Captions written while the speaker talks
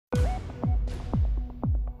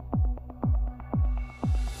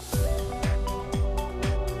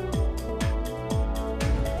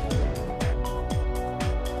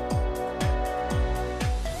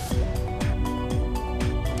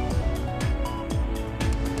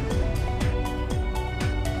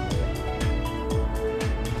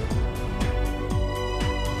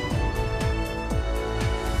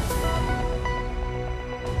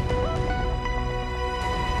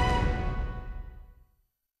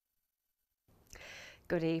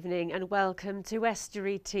Good evening and welcome to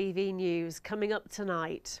Estuary TV News. Coming up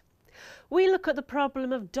tonight, we look at the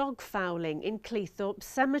problem of dog fouling in Cleethorpes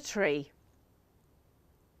Cemetery.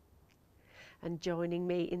 And joining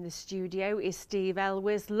me in the studio is Steve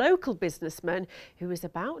Elwes, local businessman who is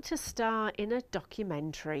about to star in a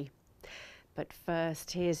documentary. But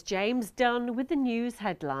first, here's James Dunn with the news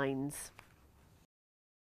headlines.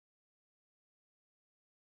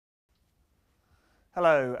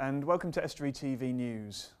 Hello and welcome to Estuary TV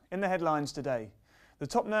News. In the headlines today, the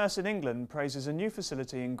top nurse in England praises a new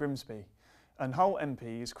facility in Grimsby and Hull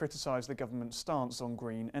MPs criticise the government's stance on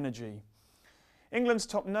green energy. England's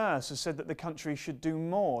top nurse has said that the country should do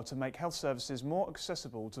more to make health services more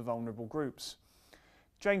accessible to vulnerable groups.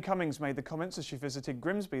 Jane Cummings made the comments as she visited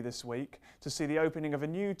Grimsby this week to see the opening of a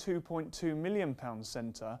new £2.2 million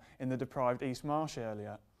centre in the deprived East Marsh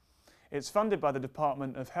area. It's funded by the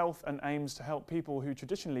Department of Health and aims to help people who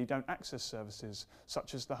traditionally don't access services,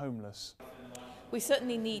 such as the homeless. We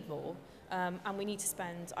certainly need more, and we need to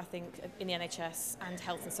spend, I think, in the NHS and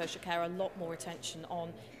health and social care a lot more attention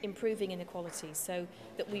on improving inequalities so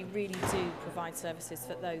that we really do provide services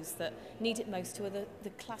for those that need it most, who are the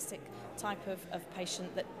classic type of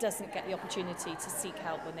patient that doesn't get the opportunity to seek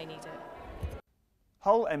help when they need it.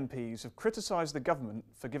 Hull MPs have criticised the government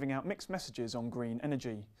for giving out mixed messages on green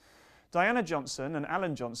energy. Diana Johnson and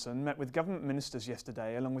Alan Johnson met with government ministers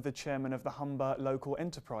yesterday along with the chairman of the Humber Local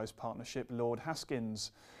Enterprise Partnership, Lord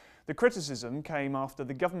Haskins. The criticism came after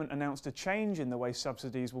the government announced a change in the way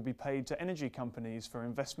subsidies will be paid to energy companies for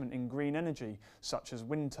investment in green energy, such as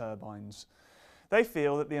wind turbines. They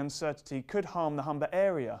feel that the uncertainty could harm the Humber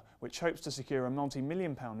area, which hopes to secure a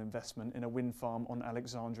multi-million-pound investment in a wind farm on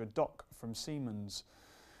Alexandra Dock from Siemens.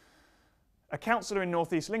 A councillor in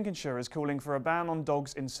North East Lincolnshire is calling for a ban on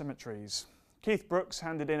dogs in cemeteries. Keith Brooks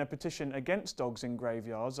handed in a petition against dogs in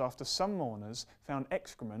graveyards after some mourners found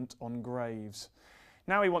excrement on graves.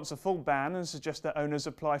 Now he wants a full ban and suggests that owners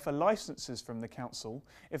apply for licences from the council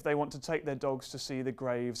if they want to take their dogs to see the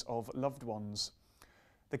graves of loved ones.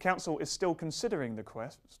 The council is still considering the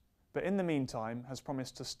request, but in the meantime has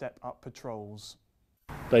promised to step up patrols.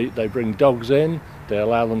 They bring dogs in, they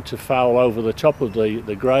allow them to foul over the top of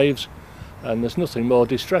the graves. And there's nothing more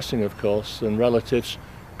distressing, of course, than relatives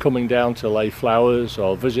coming down to lay flowers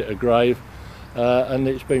or visit a grave and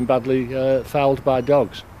it's been badly fouled by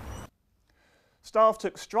dogs. Staff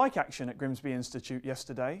took strike action at Grimsby Institute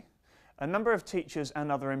yesterday. A number of teachers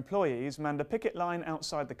and other employees manned a picket line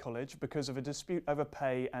outside the college because of a dispute over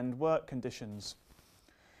pay and work conditions.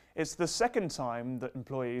 It's the second time that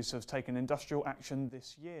employees have taken industrial action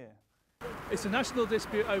this year. It's a national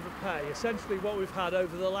dispute over pay. Essentially what we've had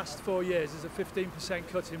over the last 4 years is a 15%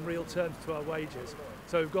 cut in real terms to our wages.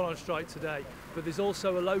 So we've gone on strike today. But there's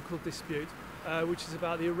also a local dispute which is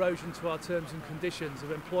about the erosion to our terms and conditions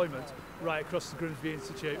of employment right across the Grimsby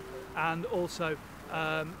Institute. And also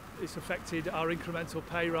it's affected our incremental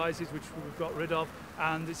pay rises, which we've got rid of,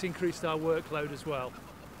 and it's increased our workload as well.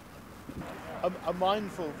 I'm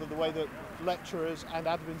mindful of the way that lecturers and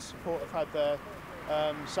admin support have had their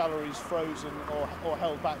salaries frozen or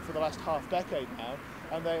held back for the last half decade now,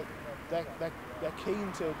 and they're keen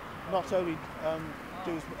to not only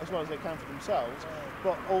do as well as they can for themselves,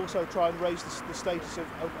 but also try and raise the status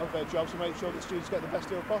of their jobs and make sure that students get the best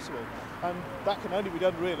deal possible. And that can only be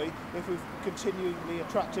done really if we're continually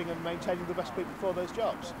attracting and maintaining the best people for those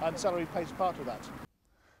jobs, and salary plays a part of that.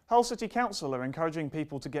 Hull City Council are encouraging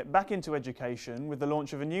people to get back into education with the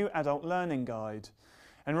launch of a new adult learning guide.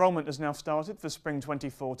 Enrolment has now started for spring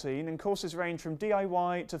 2014 and courses range from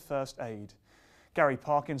DIY to first aid. Gary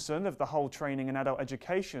Parkinson of the Hull Training and Adult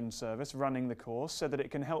Education Service running the course said that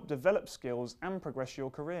it can help develop skills and progress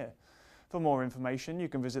your career. For more information you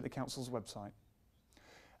can visit the council's website.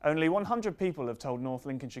 Only 100 people have told North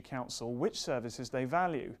Lincolnshire Council which services they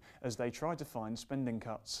value as they try to find spending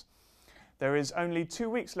cuts. There is only 2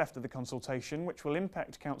 weeks left of the consultation, which will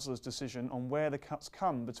impact councillors' decision on where the cuts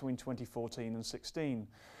come between 2014 and 16.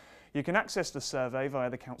 You can access the survey via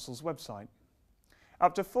the council's website.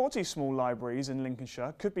 Up to 40 small libraries in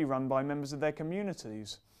Lincolnshire could be run by members of their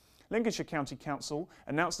communities. Lincolnshire County Council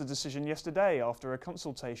announced the decision yesterday after a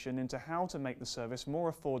consultation into how to make the service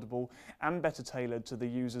more affordable and better tailored to the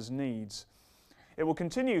user's needs. It will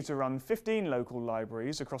continue to run 15 local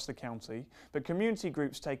libraries across the county, but community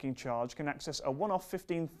groups taking charge can access a one-off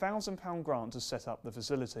 £15,000 grant to set up the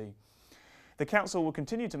facility. The council will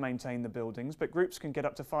continue to maintain the buildings, but groups can get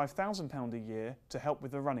up to £5,000 a year to help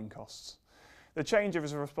with the running costs. The change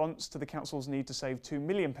is a response to the council's need to save £2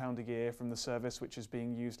 million a year from the service, which is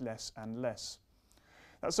being used less and less.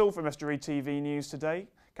 That's all from Estuary TV News today.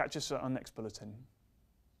 Catch us at our next bulletin.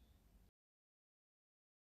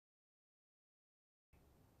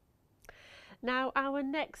 Now, our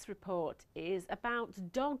next report is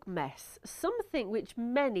about dog mess, something which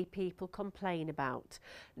many people complain about.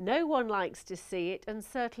 No one likes to see it, and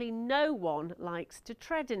certainly no one likes to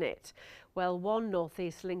tread in it. Well, one North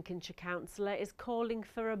East Lincolnshire councillor is calling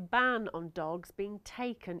for a ban on dogs being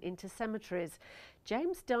taken into cemeteries.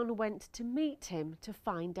 James Dunn went to meet him to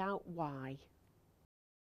find out why.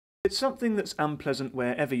 It's something that's unpleasant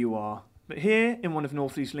wherever you are, but here in one of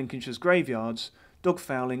North East Lincolnshire's graveyards, dog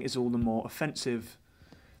fouling is all the more offensive.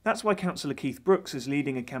 That's why Councillor Keith Brooks is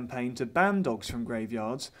leading a campaign to ban dogs from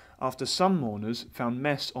graveyards after some mourners found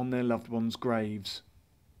mess on their loved ones' graves.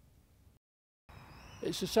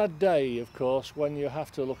 It's a sad day, of course, when you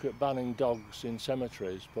have to look at banning dogs in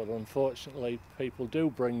cemeteries, but unfortunately people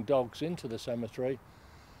do bring dogs into the cemetery.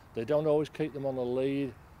 They don't always keep them on a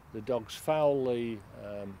lead. The dogs foul the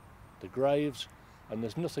graves, and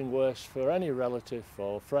there's nothing worse for any relative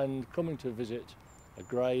or friend coming to visit a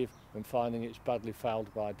grave and finding it's badly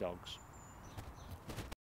fouled by dogs.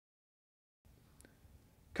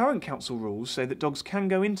 Current council rules say that dogs can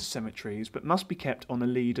go into cemeteries but must be kept on a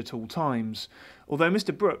lead at all times, although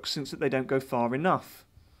Mr Brooks thinks that they don't go far enough.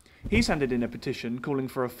 He's handed in a petition calling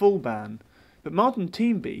for a full ban, but Martin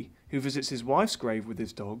Teamby, who visits his wife's grave with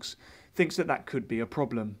his dogs, thinks that that could be a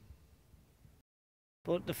problem.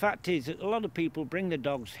 But the fact is that a lot of people bring the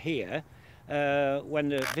dogs here when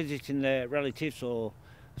they're visiting their relatives or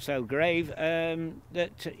so grave,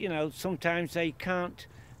 that, you know, sometimes they can't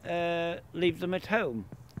leave them at home.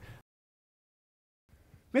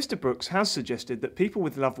 Mr Brooks has suggested that people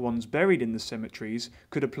with loved ones buried in the cemeteries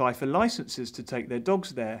could apply for licences to take their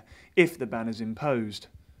dogs there if the ban is imposed.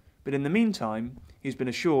 But in the meantime, he's been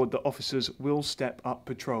assured that officers will step up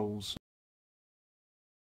patrols.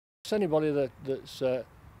 Anybody that's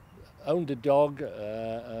owned a dog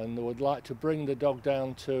and would like to bring the dog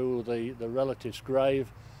down to the relative's grave,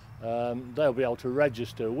 they'll be able to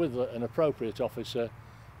register with an appropriate officer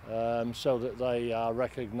so that they are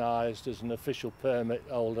recognised as an official permit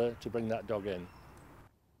holder to bring that dog in.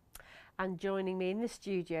 And joining me in the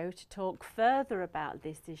studio to talk further about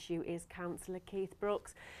this issue is Councillor Keith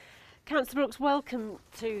Brooks. Councillor Brooks, welcome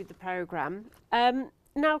to the programme.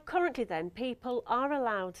 Now, currently then, people are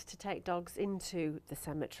allowed to take dogs into the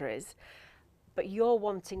cemeteries, but you're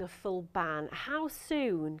wanting a full ban. How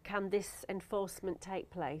soon can this enforcement take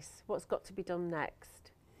place? What's got to be done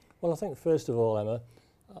next? Well, I think first of all, Emma,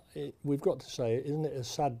 we've got to say, isn't it a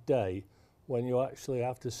sad day when you actually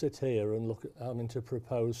have to sit here and look at having to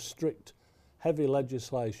propose strict, heavy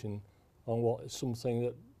legislation on what is something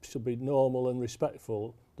that should be normal and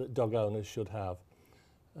respectful that dog owners should have.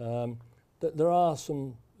 There are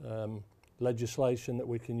some legislation that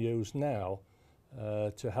we can use now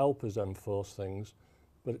to help us enforce things,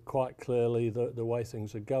 but quite clearly the way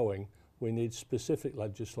things are going, we need specific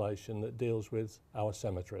legislation that deals with our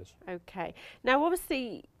cemeteries. Okay. Now,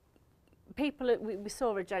 obviously, people, we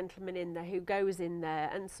saw a gentleman in there who goes in there,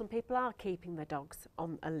 and some people are keeping their dogs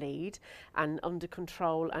on a lead and under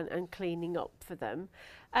control and cleaning up for them.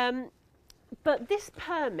 But this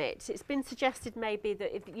permit, it's been suggested maybe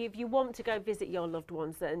that if you want to go visit your loved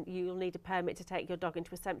ones, then you'll need a permit to take your dog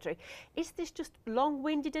into a cemetery. Is this just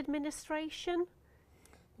long-winded administration?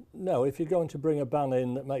 No, if you're going to bring a ban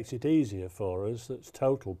in that makes it easier for us, that's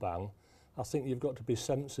total ban, I think you've got to be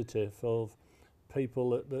sensitive of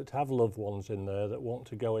people that have loved ones in there that want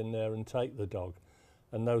to go in there and take the dog.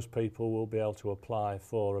 And those people will be able to apply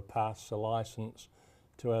for a pass, a licence,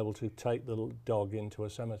 to be able to take the dog into a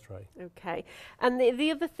cemetery. Okay. And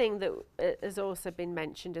the other thing that has also been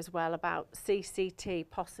mentioned as well about CCT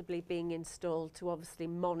possibly being installed to obviously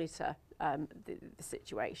monitor the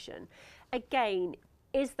situation. Again,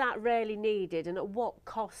 is that really needed, and at what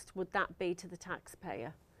cost would that be to the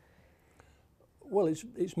taxpayer? Well,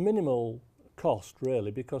 it's minimal cost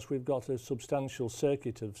really, because we've got a substantial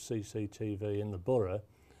circuit of CCTV in the borough.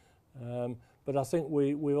 But I think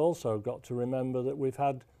we've also got to remember that we've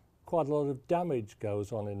had quite a lot of damage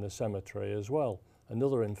goes on in the cemetery as well,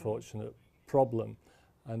 another unfortunate problem.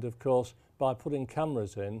 And of course, by putting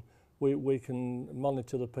cameras in, we can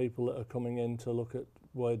monitor the people that are coming in to look at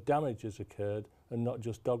where damage has occurred and not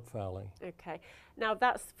just dog fouling. Okay. Now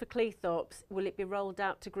that's for Cleethorpes. Will it be rolled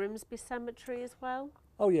out to Grimsby Cemetery as well?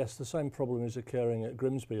 Oh yes, the same problem is occurring at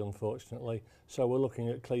Grimsby, unfortunately. So we're looking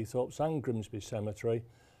at Cleethorpes and Grimsby Cemetery,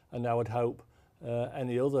 and I would hope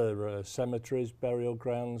any other cemeteries, burial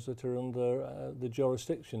grounds that are under the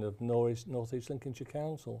jurisdiction of North East Lincolnshire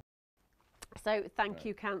Council. So thank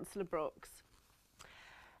you, Councillor Brooks.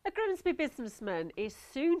 A Grimsby businessman is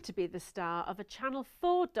soon to be the star of a Channel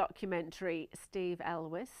 4 documentary. Steve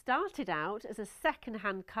Elwes started out as a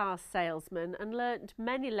second-hand car salesman and learnt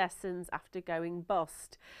many lessons after going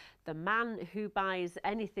bust. The Man Who Buys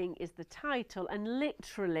Anything is the title, and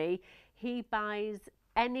literally he buys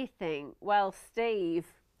anything. Well, Steve.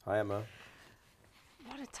 Hi, Emma.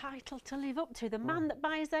 What a title to live up to. The man that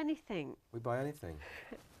buys anything. We buy anything.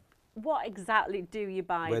 What exactly do you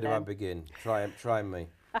buy Where then? do I begin? Try me.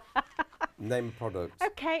 Name a product.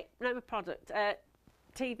 Okay, name a product.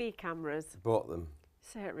 TV cameras. Bought them.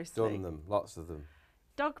 Seriously. Done them. Lots of them.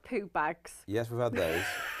 Dog poo bags. Yes, we've had those.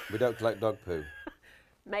 We don't collect dog poo.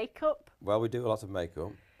 Makeup. Well, we do a lot of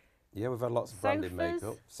makeup. Yeah, we've had lots of branded Sofas.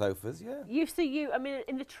 makeup. Sofas, yeah. I mean,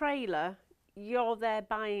 in the trailer, you're there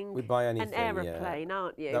buying We buy anything, an aeroplane,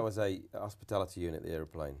 aren't you? That was a hospitality unit, the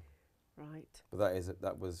aeroplane. Right. But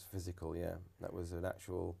that was physical, yeah. That was an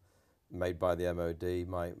actual, made by the MOD.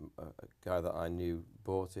 A guy that I knew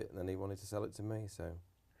bought it, and then he wanted to sell it to me, so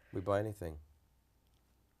we buy anything.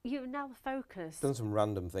 You've now focused. Done some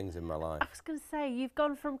random things in my life. I was going to say, you've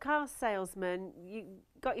gone from car salesman, you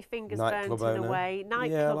got your fingers Nightclub burnt in owner. a way, Yeah, I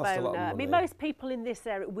nightclub lost a lot owner. of I mean, money. most people in this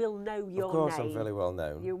area will know your name. Of course, I'm fairly well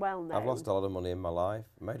known. You're well known. I've lost a lot of money in my life,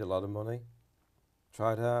 made a lot of money,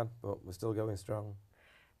 tried hard, but we're still going strong.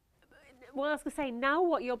 Well, I was going to say, now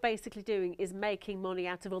what you're basically doing is making money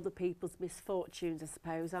out of other people's misfortunes, I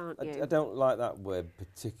suppose, aren't you? I don't like that word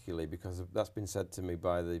particularly because that's been said to me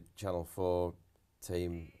by the Channel 4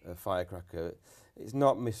 team, Firecracker. It's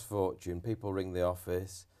not misfortune. People ring the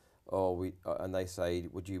office and they say,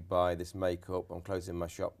 would you buy this makeup? I'm closing my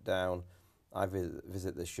shop down. I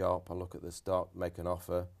visit the shop, I look at the stock, make an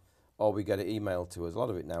offer, or we get it emailed to us. A lot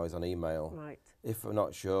of it now is on email. Right. If we're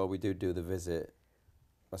not sure, we do the visit.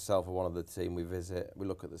 Myself or one of the team, we visit, we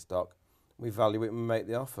look at the stock, we value it and we make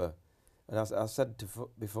the offer. And as I said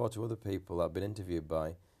before to other people that I've been interviewed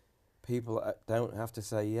by, people don't have to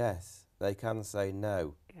say yes, they can say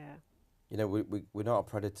no. Yeah. You know, we're not a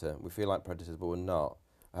predator. We feel like predators, but we're not.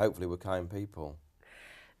 Hopefully we're kind people.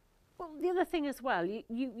 Well, the other thing as well,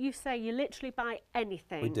 you say you literally buy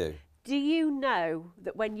anything. We do. Do you know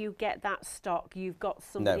that when you get that stock, you've got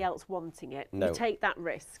somebody else wanting it? No. You take that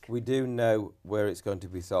risk? We do know where it's going to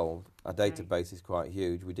be sold. Our database is quite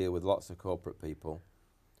huge. We deal with lots of corporate people.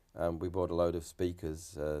 We bought a load of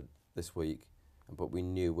speakers this week, but we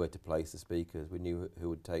knew where to place the speakers. We knew who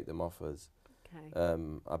would take them off us.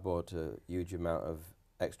 Okay. I bought a huge amount of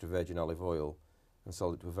extra virgin olive oil and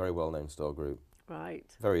sold it to a very well-known store group. Right.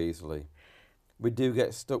 Very easily. We do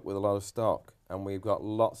get stuck with a lot of stock, and we've got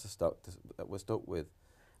lots of stock that we're stuck with.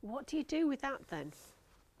 What do you do with that then?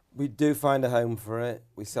 We do find a home for it.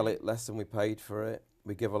 We sell it less than we paid for it.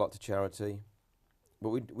 We give a lot to charity, but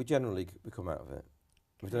we generally come out of it.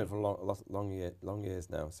 We've done it for long years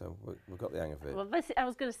now, so we've got the hang of it. Well, I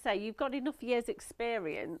was going to say, you've got enough years'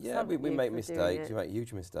 experience. Yeah, we make mistakes. We make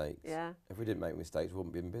huge mistakes. Yeah. If we didn't make mistakes, we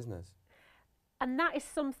wouldn't be in business. And that is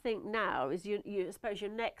something now, is I suppose your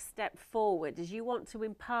next step forward is you want to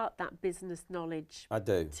impart that business knowledge I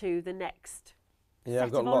do. to the next Yeah, set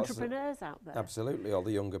I've got of lots entrepreneurs out there. Absolutely, all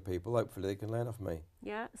the younger people, hopefully they can learn off me.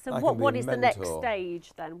 Yeah, so I can what be a is the next mentor.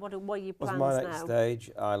 stage then? What are your What's plans my next now?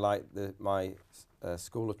 stage? I like my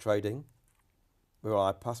school of trading, where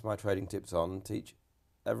I pass my trading tips on and teach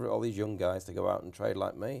all these young guys to go out and trade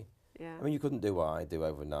like me. Yeah. I mean, you couldn't do what I do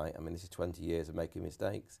overnight. I mean, this is 20 years of making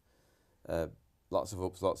mistakes. Lots of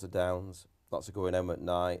ups, lots of downs, lots of going home at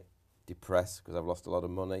night, depressed because I've lost a lot of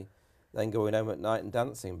money, then going home at night and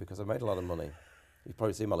dancing because I've made a lot of money. You've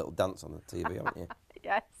probably seen my little dance on the TV, haven't you?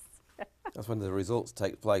 Yes. That's when the results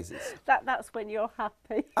take place. It's That's when you're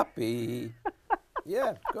happy. happy. Yeah,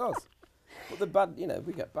 of course. But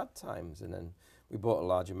we get bad times, and then we bought a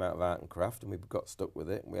large amount of art and craft, and we got stuck with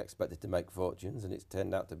it, and we expected to make fortunes, and it's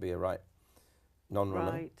turned out to be a right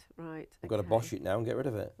non-runner. Right. We've got to bosh it now and get rid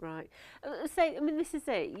of it. Right. I mean, this is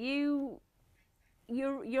it.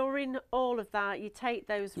 You're in all of that. You take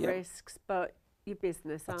those risks, but your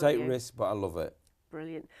business, aren't you? I take risks, but I love it.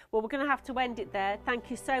 Brilliant. Well, we're going to have to end it there.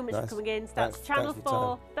 Thank you so much for coming in. So that's Thanks Channel for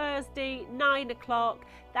your 4, Thursday, 9 o'clock.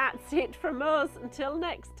 That's it from us. Until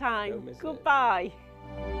next time. Don't miss it. Goodbye.